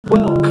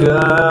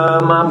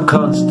Welcome, I'm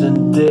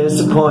constant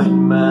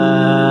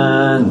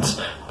disappointment.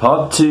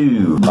 Part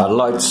 2. I'd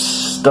like to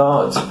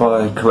start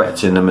by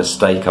correcting a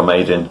mistake I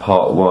made in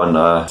part 1.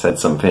 I said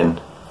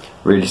something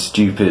really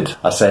stupid.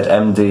 I said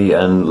MD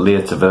and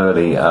Leah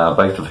Taverley,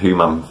 both of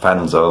whom I'm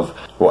fans of.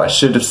 What I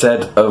should have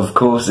said, of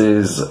course,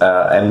 is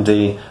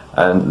MD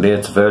and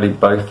Leah Taverley,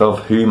 both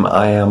of whom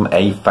I am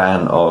a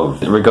fan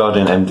of.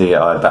 Regarding MD,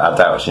 I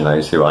doubt she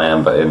knows who I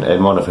am, but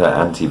in one of her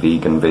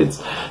anti-vegan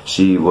vids,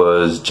 she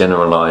was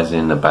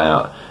generalising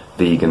about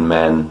vegan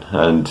men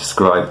and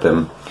described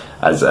them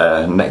as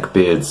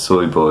neckbeard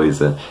soy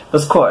boys, and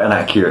that's quite an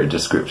accurate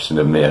description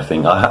of me. I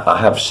think I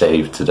have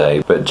shaved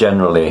today, but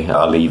generally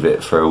I leave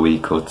it for a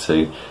week or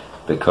two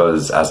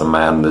because as a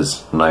man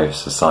there's no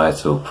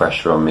societal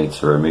pressure on me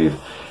to remove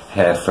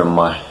hair from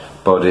my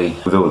body,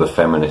 with all the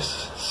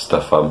feminist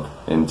stuff I'm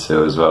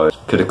into as well.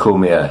 Could have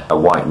called me a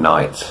white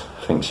knight.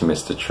 I think she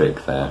missed a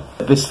trick there.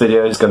 This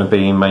video is going to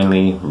be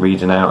mainly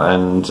reading out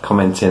and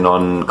commenting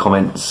on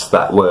comments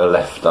that were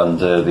left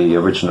under the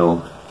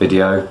original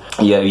video.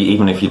 Yeah,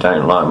 even if you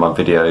don't like my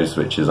videos,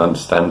 which is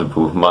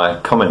understandable, my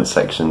comment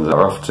sections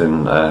are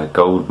often a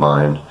gold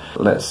mine.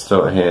 Let's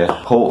start here.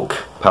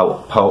 Pork,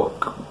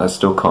 I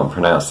still can't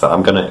pronounce that.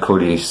 I'm gonna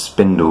call you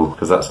Spindle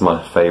because that's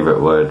my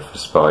favourite word for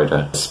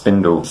spider.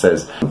 Spindle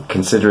says,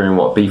 considering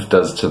what beef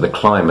does to the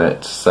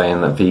climate,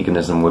 saying that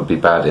veganism would be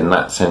bad in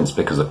that sense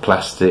because of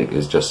plastic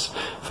is just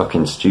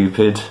fucking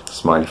stupid.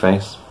 Smiley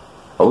face.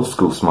 Old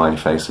school smiley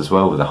face as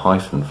well, with a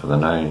hyphen for the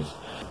nose.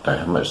 Don't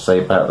have much to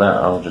say about that,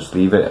 I'll just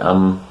leave it.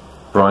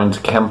 Brian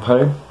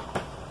DeCampo.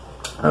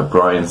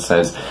 Brian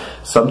says,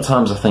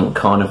 sometimes I think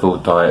carnivore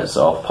diets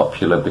are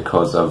popular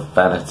because of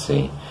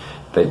vanity.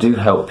 They do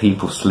help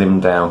people slim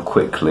down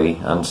quickly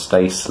and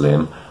stay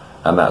slim,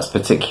 and that's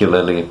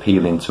particularly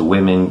appealing to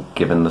women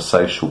given the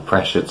social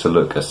pressure to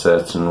look a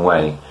certain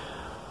way.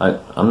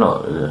 I'm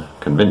not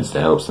convinced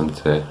it helps them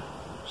to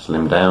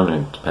slim down.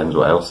 It depends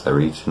what else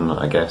they're eating,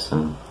 I guess,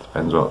 and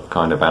depends what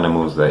kind of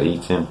animals they're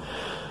eating.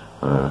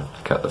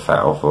 Cut the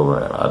fat off or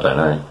whatever, I don't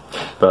know.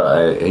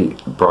 But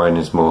Brian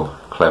is more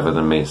clever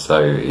than me,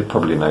 so he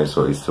probably knows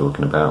what he's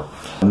talking about.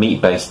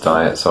 Meat-based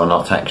diets are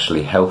not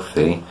actually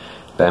healthy.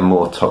 They're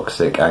more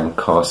toxic and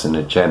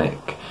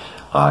carcinogenic.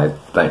 I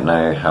don't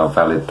know how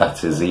valid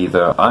that is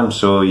either. I'm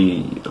sure,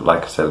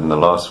 like I said in the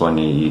last one,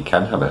 you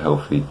can have a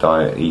healthy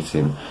diet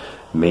eating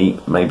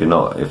meat. Maybe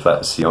not if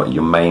that's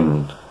your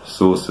main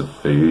source of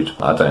food.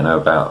 I don't know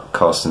about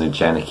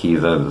carcinogenic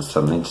either. There's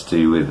something to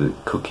do with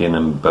cooking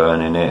and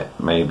burning it,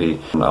 maybe.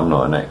 I'm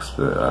not an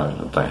expert. I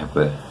don't have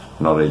the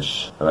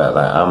knowledge about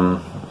that.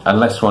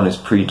 Unless one is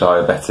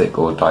pre-diabetic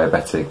or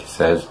diabetic, he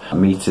says,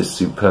 meat is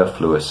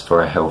superfluous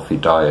for a healthy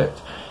diet.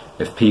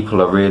 If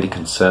people are really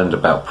concerned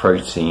about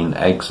protein,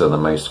 eggs are the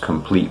most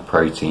complete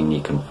protein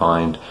you can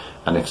find,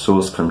 and if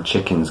sourced from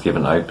chickens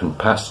given open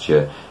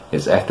pasture,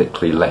 it's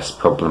ethically less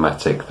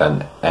problematic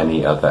than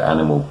any other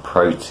animal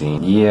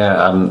protein.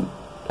 Yeah,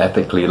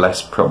 ethically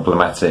less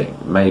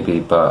problematic, maybe,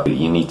 but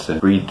you need to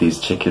breed these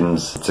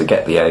chickens to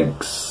get the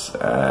eggs,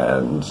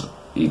 and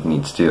you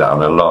need to do that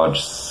on a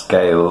large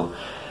scale.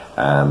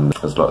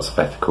 There's lots of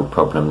ethical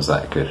problems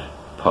that could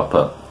pop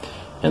up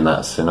in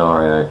that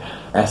scenario.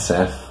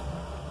 SF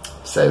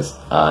says,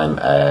 I'm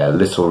a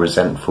little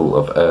resentful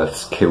of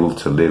Earth's kill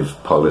to live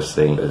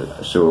policy.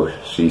 Sure,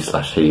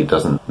 she/he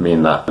doesn't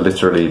mean that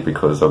literally,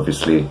 because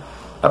obviously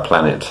a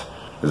planet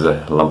is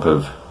a lump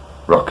of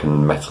rock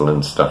and metal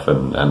and stuff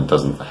and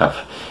doesn't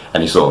have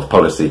any sort of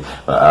policy.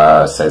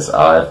 Says,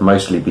 I've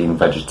mostly been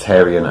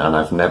vegetarian and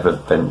I've never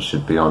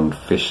ventured beyond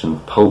fish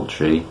and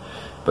poultry,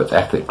 but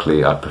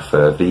ethically I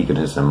prefer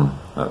veganism.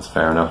 That's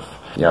fair enough.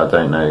 Yeah, I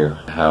don't know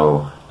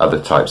how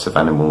other types of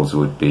animals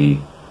would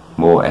be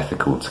more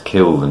ethical to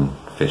kill than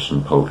fish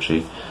and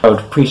poultry. I would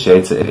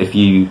appreciate it if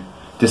you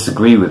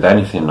disagree with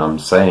anything I'm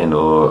saying,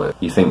 or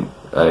you think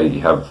you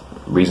have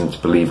reason to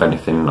believe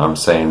anything I'm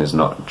saying is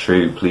not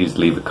true. Please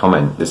leave a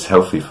comment. It's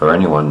healthy for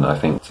anyone, I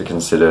think, to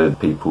consider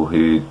people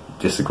who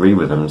disagree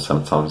with them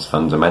sometimes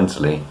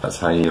fundamentally. That's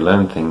how you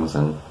learn things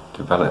and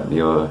develop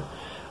your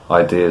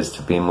ideas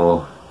to be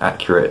more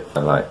accurate,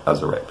 like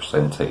as a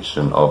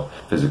representation of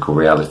physical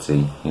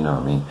reality, you know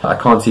what I mean. I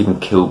can't even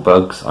kill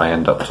bugs, I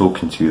end up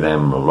talking to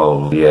them,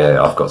 lol. Yeah,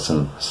 I've got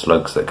some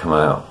slugs that come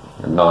out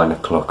at 9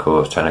 o'clock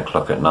or 10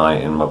 o'clock at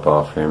night in my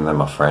bathroom. They're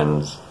my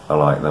friends, I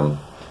like them.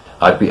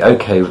 I'd be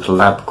okay with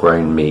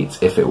lab-grown meat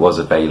if it was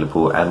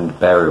available and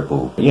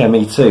bearable. Yeah,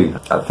 me too.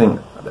 I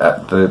think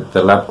that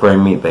the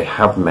lab-grown meat they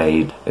have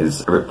made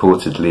is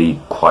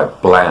reportedly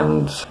quite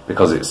bland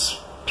because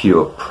it's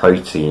pure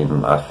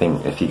protein. I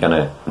think if you're going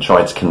to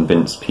try to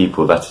convince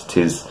people that it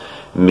is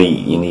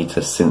meat, you need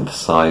to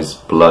synthesize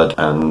blood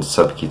and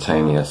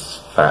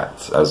subcutaneous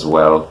fat as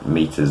well.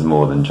 Meat is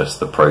more than just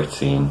the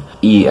protein.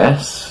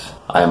 ES,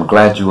 I am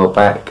glad you are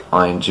back.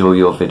 I enjoy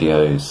your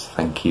videos.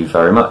 Thank you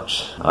very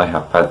much. I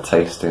have bad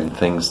taste in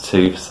things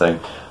too, so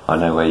I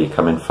know where you're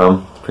coming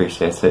from.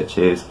 appreciate it,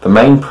 cheers. The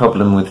main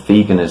problem with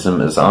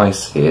veganism as I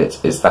see it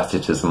is that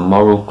it is a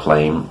moral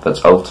claim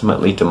that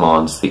ultimately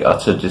demands the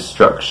utter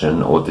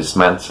destruction or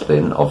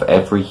dismantling of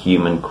every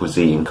human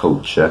cuisine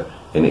culture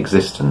in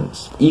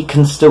existence. You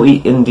can still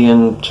eat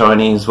Indian,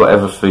 Chinese,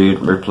 whatever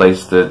food,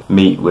 replace the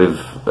meat with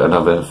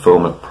another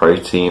form of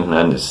protein,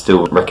 and it's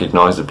still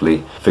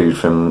recognisably food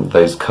from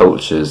those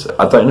cultures.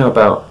 I don't know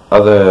about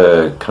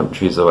other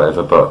countries or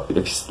whatever, but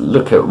if you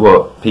look at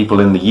what people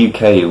in the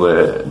UK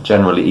were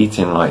generally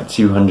eating like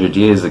 200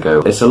 years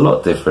ago, it's a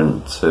lot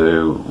different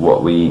to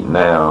what we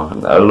now.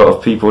 A lot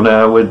of people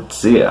now would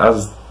see it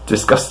as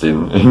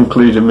disgusting,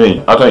 including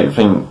me. I don't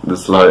think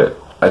there's like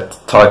a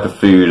type of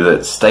food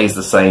that stays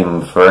the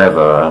same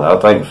forever, and I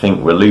don't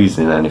think we're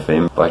losing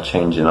anything by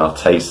changing our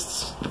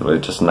tastes.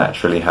 It just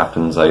naturally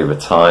happens over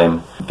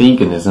time.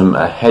 Veganism,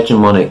 a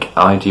hegemonic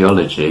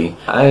ideology,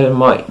 I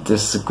might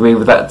disagree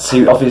with that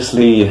too.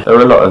 Obviously there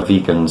are a lot of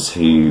vegans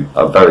who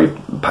are very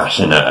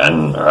passionate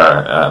and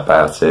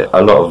about it.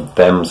 A lot of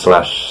them /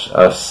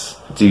 us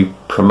do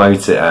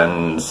promote it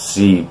and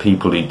see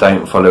people who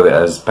don't follow it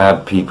as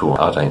bad people.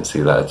 I don't see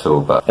that at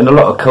all, but in a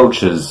lot of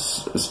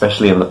cultures,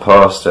 especially in the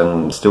past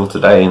and still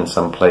today in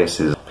some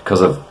places,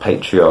 because of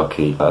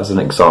patriarchy, as an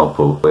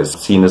example, it's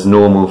seen as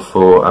normal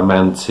for a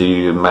man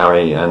to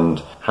marry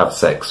and have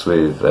sex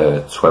with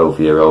a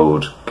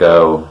 12-year-old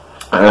girl,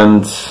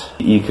 and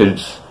you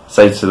could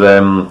say to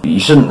them,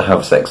 you shouldn't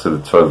have sex with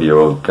a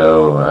 12-year-old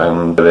girl,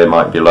 and they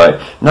might be like,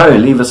 no,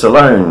 leave us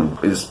alone,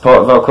 it's part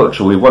of our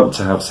culture, we want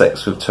to have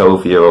sex with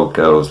 12-year-old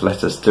girls,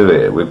 let us do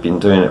it, we've been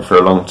doing it for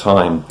a long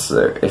time.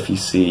 So if you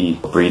see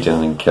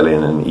breeding and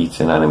killing and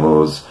eating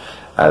animals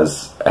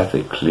as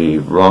ethically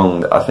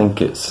wrong, I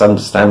think it's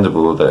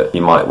understandable that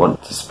you might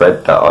want to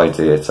spread that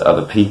idea to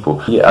other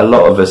people. Yeah, a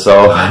lot of us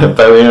are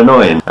very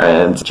annoying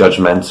and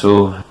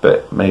judgmental,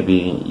 but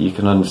maybe you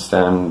can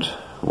understand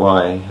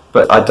why.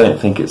 But I don't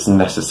think it's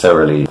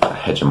necessarily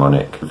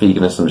hegemonic.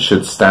 Veganism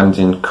should stand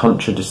in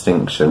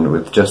contradistinction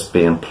with just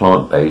being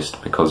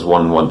plant-based because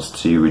one wants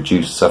to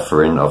reduce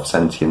suffering of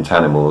sentient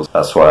animals.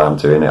 That's why I'm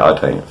doing it. I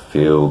don't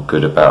feel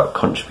good about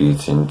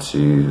contributing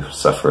to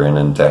suffering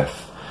and death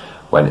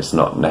when it's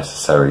not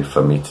necessary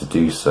for me to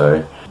do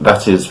so.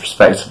 That is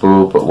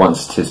respectable, but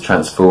once it is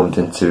transformed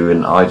into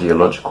an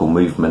ideological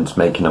movement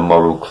making a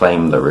moral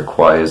claim that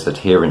requires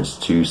adherence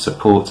to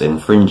support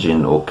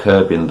infringing or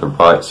curbing the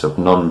rights of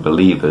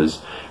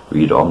non-believers,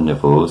 read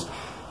omnivores,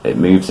 it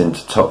moves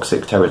into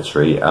toxic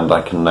territory and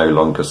I can no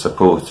longer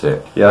support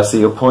it. Yeah, I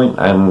see your point,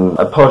 and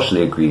I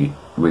partially agree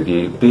with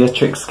you.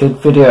 Beatrix Kid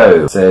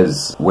Video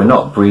says, we're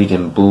not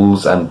breeding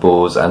bulls and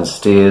boars and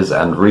steers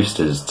and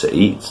roosters to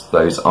eat.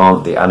 Those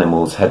aren't the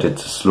animals headed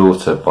to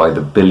slaughter by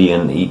the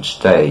billion each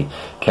day,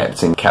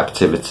 kept in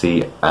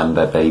captivity and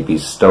their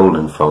babies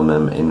stolen from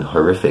them in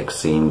horrific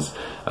scenes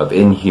of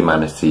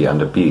inhumanity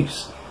and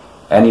abuse.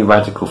 Any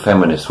radical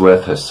feminist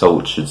worth her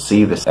salt should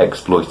see this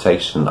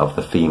exploitation of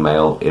the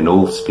female in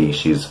all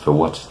species for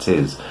what it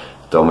is: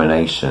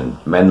 domination.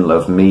 Men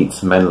love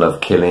meat, men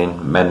love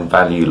killing, men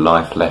value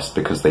life less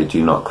because they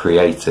do not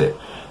create it.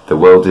 The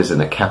world is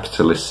in a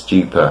capitalist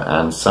stupor,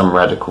 and some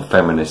radical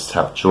feminists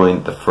have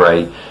joined the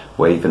fray,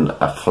 waving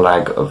a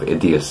flag of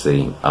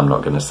idiocy. I'm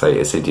not going to say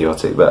it's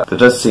idiotic, but there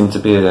does seem to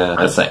be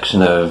a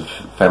section of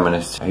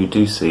feminists who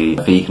do see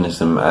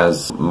veganism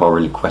as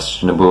morally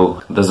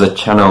questionable. There's a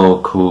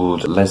channel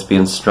called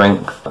Lesbian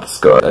Strength. It's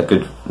got a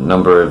good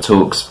number of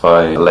talks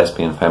by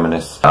lesbian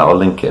feminists. I'll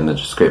link it in the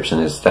description.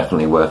 It's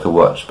definitely worth a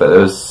watch. But there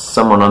was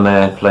someone on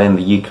there playing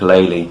the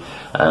ukulele,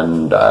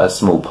 and a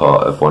small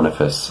part of one of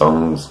her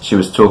songs, she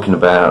was talking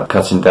about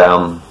cutting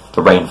down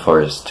the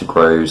rainforest to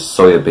grow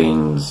soya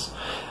beans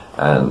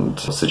and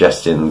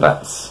suggesting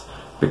that's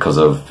because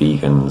of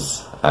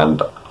vegans.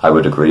 And I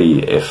would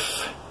agree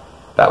if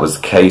that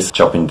was the case.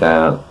 Chopping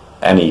down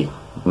any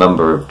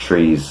number of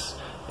trees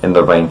in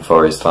the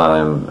rainforest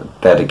I'm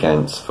dead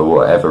against for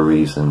whatever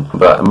reason.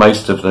 But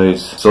most of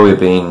those soya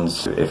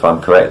beans, if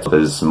I'm correct,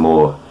 there's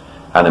more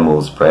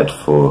animals bred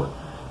for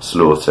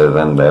slaughter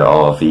than there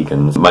are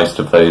vegans. Most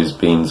of those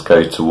beans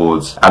go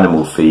towards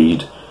animal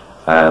feed,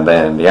 and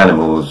then the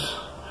animals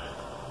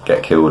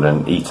get killed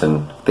and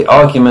eaten. The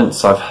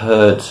arguments I've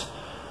heard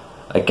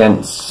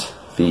against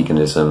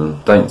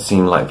veganism don't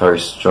seem like very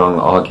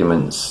strong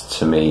arguments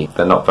to me.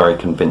 They're not very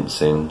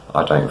convincing,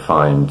 I don't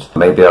find.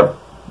 Maybe I've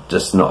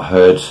just not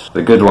heard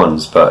the good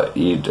ones, but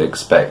you'd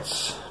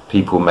expect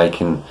people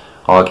making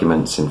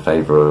arguments in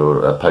favour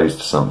or opposed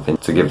to something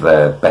to give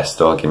their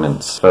best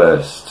arguments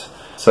first.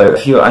 So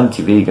if you're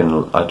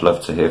anti-vegan, I'd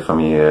love to hear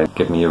from you.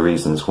 Give me your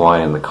reasons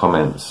why in the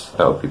comments.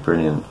 That would be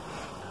brilliant.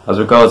 As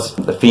regards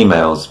the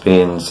females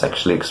being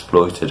sexually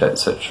exploited,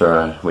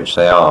 etc., which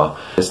they are,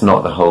 it's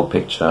not the whole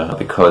picture,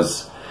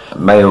 because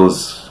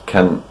males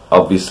can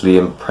obviously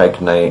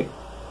impregnate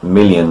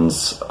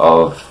millions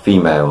of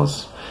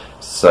females,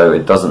 so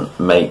it doesn't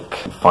make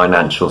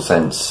financial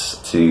sense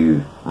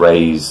to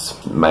raise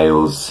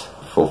males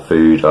for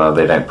food.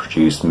 They don't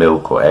produce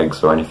milk or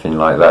eggs or anything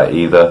like that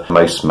either.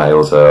 Most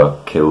males are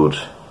killed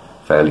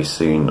fairly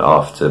soon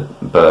after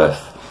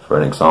birth. For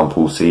an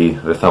example, see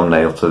the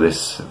thumbnail to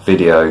this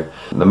video.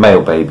 The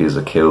male babies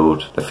are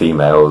killed, the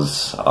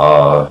females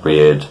are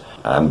reared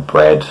and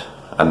bred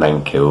and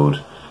then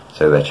killed,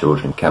 so their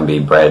children can be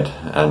bred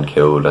and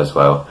killed as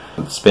well.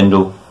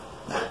 Spindle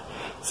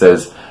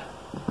says,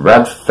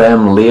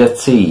 Radfem Lear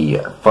T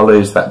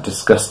follows that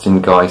disgusting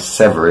guy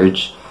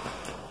Severage.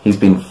 He's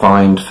been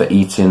fined for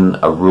eating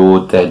a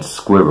raw dead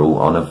squirrel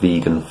on a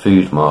vegan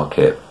food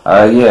market.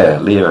 Yeah,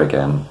 Lear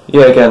again.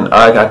 Yeah, again,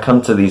 I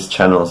come to these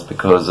channels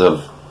because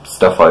of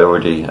stuff I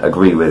already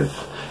agree with,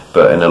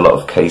 but in a lot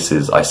of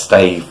cases I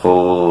stay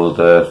for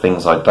the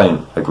things I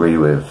don't agree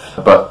with.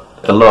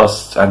 But the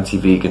last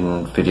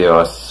anti-vegan video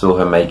I saw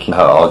her making,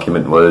 her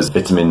argument was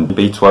vitamin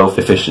B12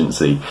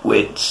 deficiency,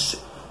 which...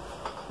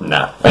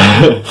 nah.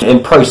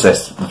 In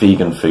processed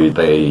vegan food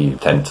they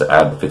tend to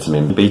add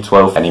vitamin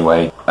B12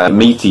 anyway.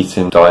 Meat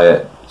eating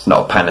diet is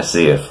not a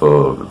panacea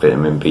for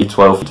vitamin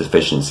B12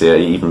 deficiency.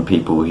 Even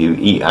people who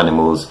eat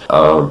animals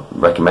are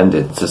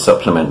recommended to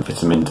supplement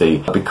vitamin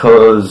D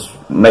because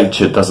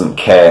nature doesn't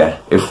care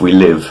if we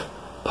live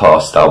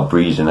past our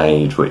breeding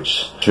age,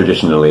 which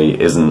traditionally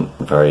isn't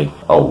very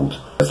old.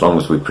 As long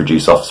as we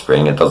produce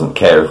offspring, it doesn't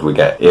care if we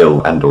get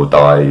ill and or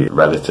die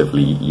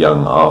relatively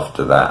young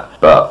after that.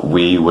 But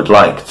we would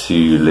like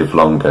to live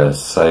longer,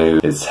 so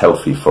it's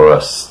healthy for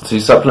us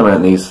to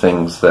supplement these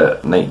things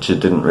that nature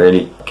didn't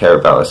really care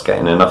about us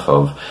getting enough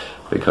of,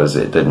 because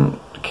it didn't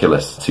kill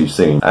us too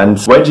soon. And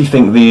where do you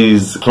think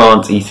these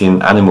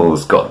plant-eating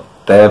animals got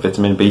their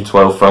vitamin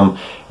B12 from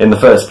in the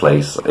first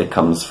place? It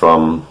comes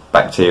from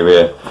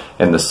bacteria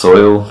in the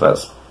soil.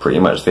 That's pretty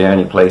much the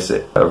only place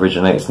it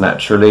originates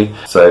naturally.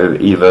 So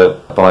either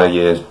buy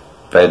your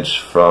veg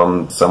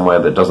from somewhere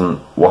that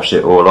doesn't wash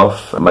it all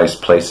off.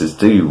 Most places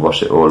do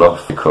wash it all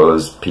off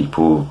because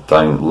people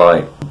don't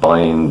like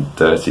buying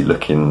dirty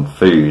looking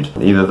food.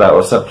 Either that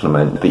or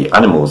supplement. The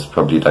animals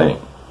probably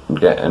don't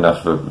get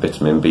enough of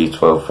vitamin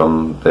B12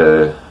 from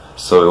the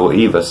soil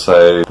either,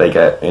 so they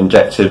get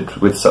injected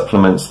with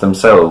supplements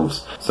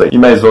themselves. So you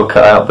may as well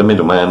cut out the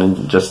middleman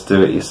and just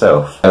do it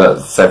yourself.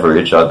 That's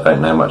Severage. I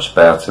don't know much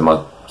about him.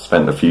 I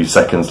spent a few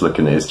seconds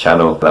looking at his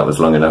channel. That was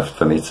long enough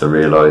for me to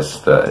realise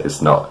that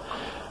it's not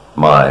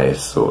my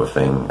sort of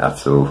thing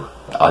at all.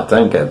 I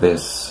don't get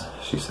this,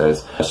 she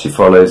says. She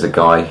follows a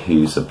guy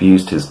who's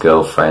abused his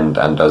girlfriend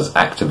and does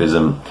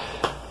activism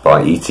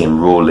by eating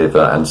raw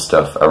liver and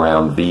stuff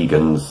around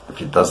vegans. If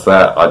he does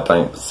that, I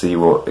don't see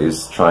what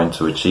he's trying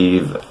to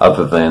achieve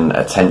other than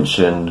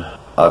attention.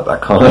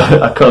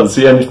 I can't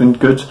see anything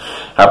good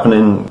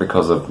happening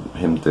because of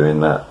him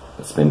doing that.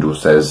 Spindle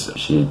says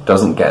she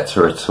doesn't get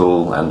her at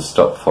all and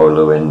stopped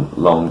following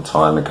long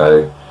time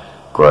ago.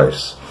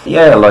 Gross.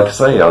 Yeah, like I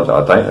say, I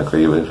don't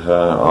agree with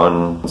her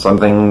on some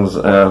things,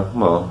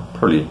 well,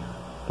 probably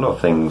a lot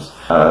of things.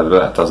 But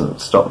that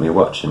doesn't stop me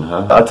watching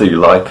her. I do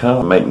like her,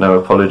 I make no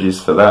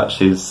apologies for that.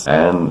 She's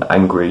an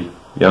angry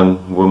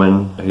young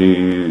woman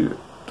who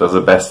does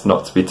her best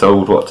not to be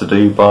told what to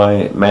do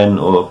by men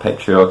or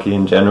patriarchy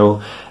in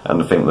general,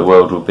 and I think the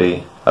world would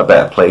be a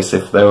better place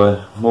if there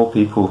were more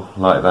people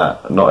like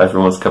that. Not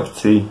everyone's cup of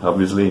tea,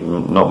 obviously,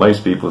 not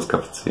most people's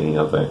cup of tea,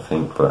 I don't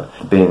think,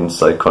 but being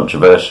so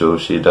controversial,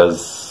 she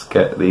does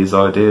get these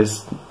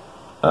ideas.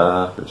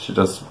 She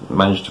does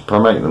manage to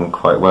promote them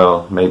quite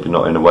well, maybe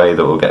not in a way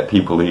that will get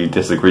people who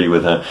disagree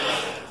with her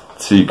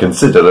to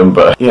consider them,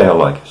 but yeah, I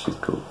like her, she's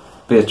cool.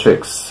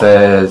 Beatrix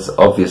says,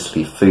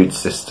 obviously food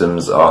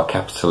systems are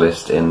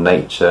capitalist in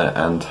nature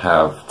and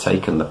have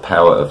taken the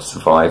power of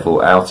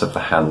survival out of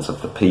the hands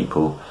of the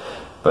people.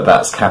 But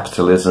that's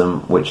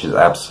capitalism, which is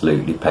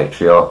absolutely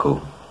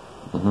patriarchal.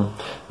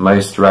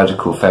 Most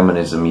radical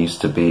feminism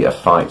used to be a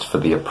fight for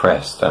the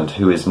oppressed, and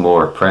who is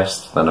more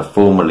oppressed than a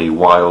formerly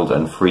wild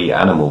and free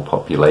animal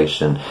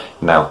population,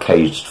 now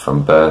caged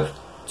from birth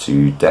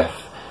to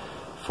death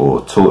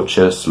for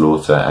torture,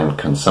 slaughter and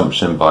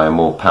consumption by a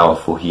more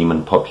powerful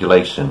human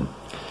population.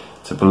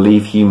 To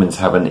believe humans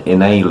have an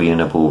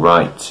inalienable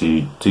right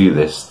to do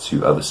this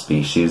to other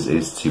species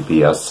is to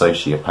be as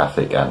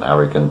sociopathic and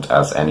arrogant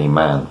as any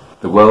man.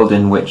 The world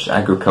in which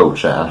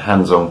agriculture and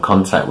hands-on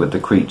contact with the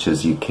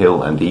creatures you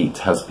kill and eat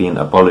has been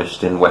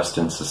abolished in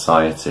Western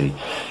society.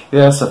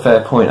 Yeah, that's a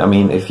fair point. I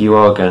mean, if you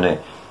are going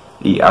to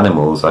eat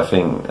animals, I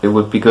think it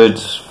would be good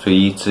for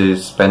you to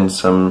spend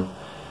some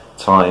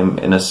time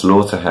in a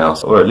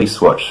slaughterhouse, or at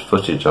least watch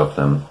footage of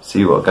them,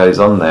 see what goes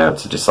on there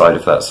to decide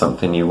if that's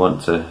something you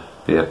want to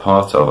be a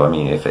part of. I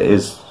mean, if it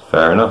is,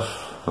 fair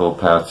enough, all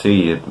power to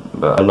you,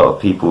 but a lot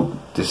of people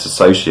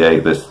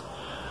disassociate this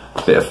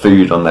bit of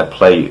food on their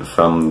plate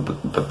from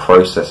the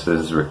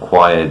processes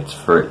required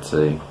for it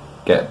to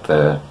get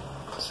there.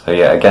 So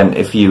yeah, again,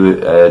 if you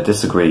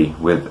disagree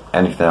with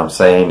anything I'm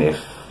saying,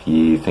 if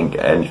you think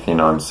anything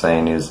I'm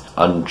saying is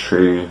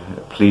untrue,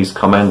 please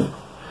comment.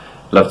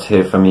 Love to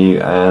hear from you,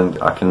 and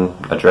I can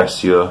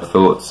address your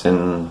thoughts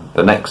in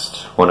the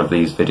next one of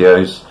these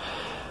videos,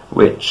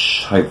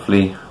 which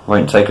hopefully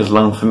won't take as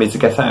long for me to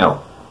get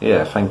out.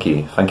 Yeah, thank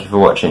you for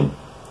watching.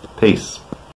 Peace.